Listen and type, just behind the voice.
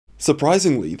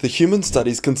Surprisingly, the human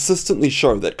studies consistently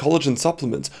show that collagen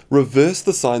supplements reverse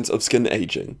the signs of skin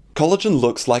aging. Collagen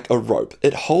looks like a rope,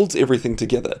 it holds everything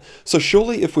together, so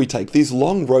surely if we take these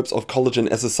long ropes of collagen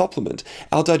as a supplement,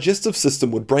 our digestive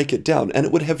system would break it down and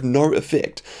it would have no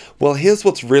effect. Well, here's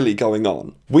what's really going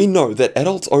on. We know that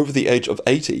adults over the age of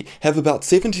 80 have about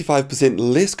 75%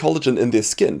 less collagen in their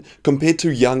skin compared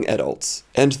to young adults.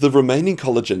 And the remaining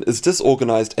collagen is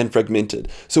disorganized and fragmented,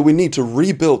 so we need to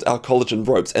rebuild our collagen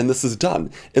ropes, and this is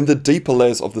done in the deeper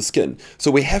layers of the skin.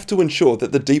 So we have to ensure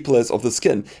that the deeper layers of the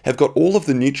skin have got all of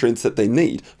the nutrients that they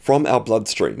need from our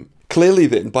bloodstream. Clearly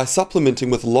then, by supplementing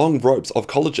with long ropes of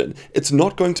collagen, it's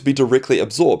not going to be directly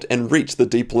absorbed and reach the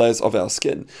deep layers of our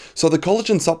skin. So the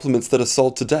collagen supplements that are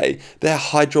sold today, they're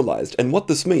hydrolyzed, and what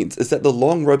this means is that the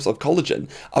long ropes of collagen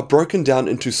are broken down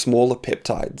into smaller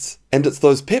peptides. And it's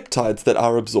those peptides that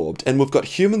are absorbed, and we've got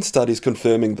human studies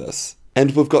confirming this.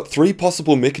 And we've got three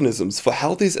possible mechanisms for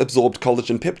how these absorbed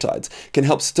collagen peptides can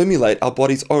help stimulate our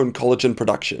body's own collagen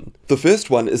production. The first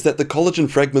one is that the collagen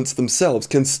fragments themselves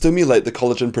can stimulate the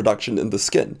collagen production in the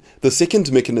skin. The second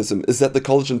mechanism is that the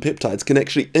collagen peptides can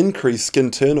actually increase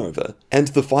skin turnover. And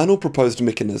the final proposed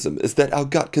mechanism is that our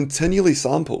gut continually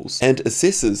samples and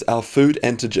assesses our food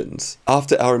antigens.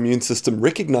 After our immune system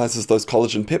recognizes those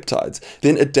collagen peptides,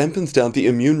 then it dampens down the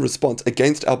immune response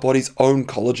against our body's own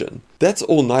collagen. That's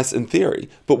all nice in theory,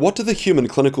 but what do the human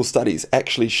clinical studies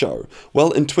actually show?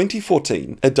 Well, in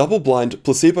 2014, a double-blind,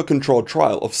 placebo-controlled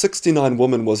trial of 69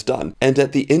 women was done, and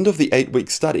at the end of the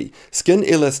 8-week study, skin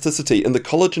elasticity in the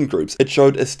collagen groups, it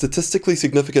showed a statistically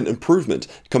significant improvement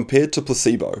compared to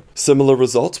placebo. Similar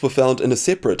results were found in a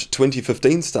separate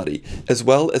 2015 study, as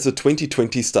well as a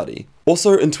 2020 study.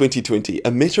 Also in 2020, a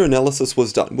meta-analysis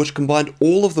was done which combined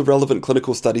all of the relevant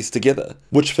clinical studies together,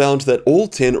 which found that all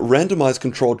 10 randomized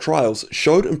controlled trials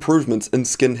showed improvements in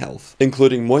skin health,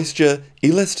 including moisture,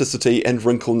 elasticity, and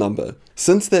wrinkle number.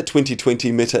 Since that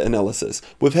 2020 meta-analysis,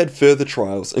 we've had further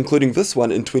trials, including this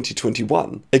one in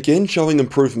 2021, again showing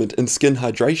improvement in skin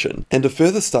hydration, and a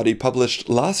further study published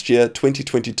last year,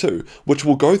 2022, which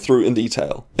we'll go through in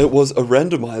detail. It was a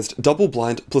randomized,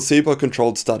 double-blind,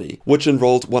 placebo-controlled study, which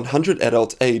enrolled 100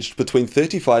 adults aged between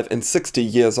 35 and 60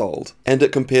 years old, and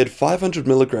it compared 500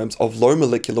 milligrams of low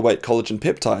molecular weight collagen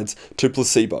peptides to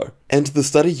placebo. And the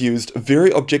study used very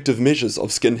objective measures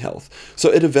of skin health, so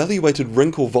it evaluated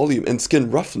wrinkle volume and skin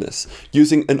roughness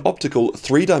using an optical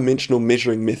 3-dimensional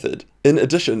measuring method. In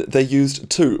addition, they used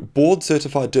 2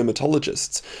 board-certified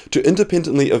dermatologists to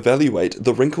independently evaluate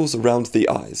the wrinkles around the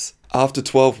eyes. After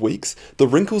 12 weeks, the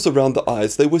wrinkles around the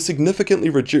eyes, they were significantly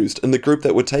reduced in the group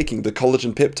that were taking the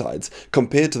collagen peptides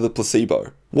compared to the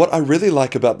placebo. What I really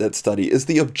like about that study is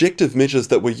the objective measures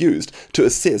that were used to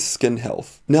assess skin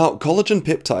health. Now, collagen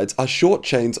peptides are short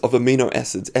chains of amino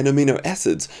acids, and amino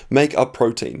acids make up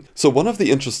protein. So one of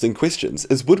the interesting questions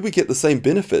is, would we get the same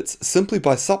benefits simply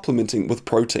by supplementing with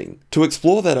protein? To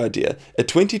explore that idea, a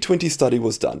 2020 study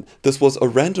was done. This was a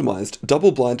randomized,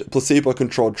 double-blind,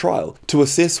 placebo-controlled trial to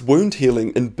assess wound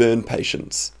healing in burn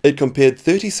patients. It compared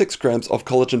 36 grams of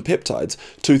collagen peptides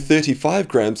to 35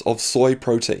 grams of soy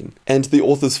protein, and the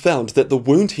authors found that the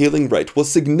wound healing rate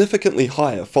was significantly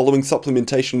higher following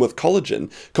supplementation with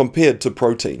collagen compared to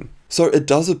protein. So it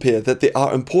does appear that there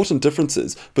are important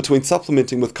differences between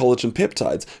supplementing with collagen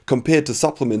peptides compared to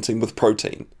supplementing with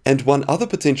protein. And one other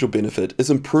potential benefit is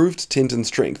improved tendon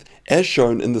strength, as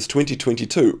shown in this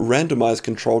 2022 randomized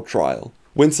controlled trial.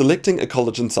 When selecting a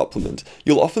collagen supplement,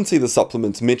 you'll often see the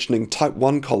supplements mentioning type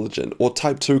 1 collagen or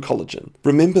type 2 collagen.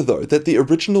 Remember though that the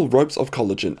original ropes of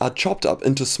collagen are chopped up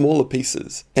into smaller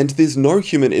pieces, and there's no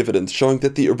human evidence showing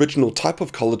that the original type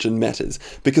of collagen matters,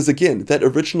 because again, that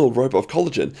original rope of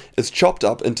collagen is chopped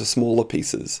up into smaller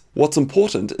pieces. What's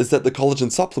important is that the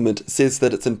collagen supplement says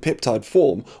that it's in peptide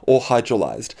form or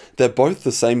hydrolyzed. They're both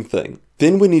the same thing.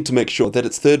 Then we need to make sure that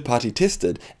it's third-party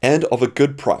tested and of a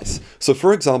good price. So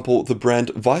for example, the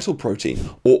brand Vital Protein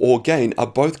or Orgain are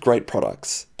both great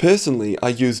products. Personally, I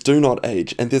use Do Not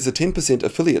Age, and there's a 10%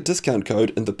 affiliate discount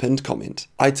code in the pinned comment.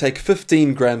 I take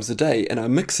 15 grams a day and I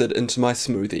mix it into my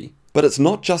smoothie. But it's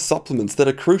not just supplements that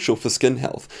are crucial for skin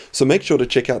health, so make sure to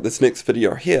check out this next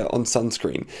video here on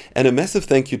sunscreen. And a massive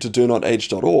thank you to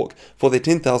DoNotAge.org for their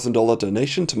 $10,000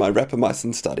 donation to my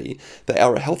rapamycin study. They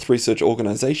are a health research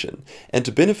organization, and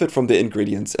to benefit from their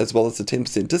ingredients as well as the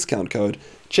 10% discount code,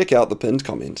 check out the pinned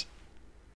comment.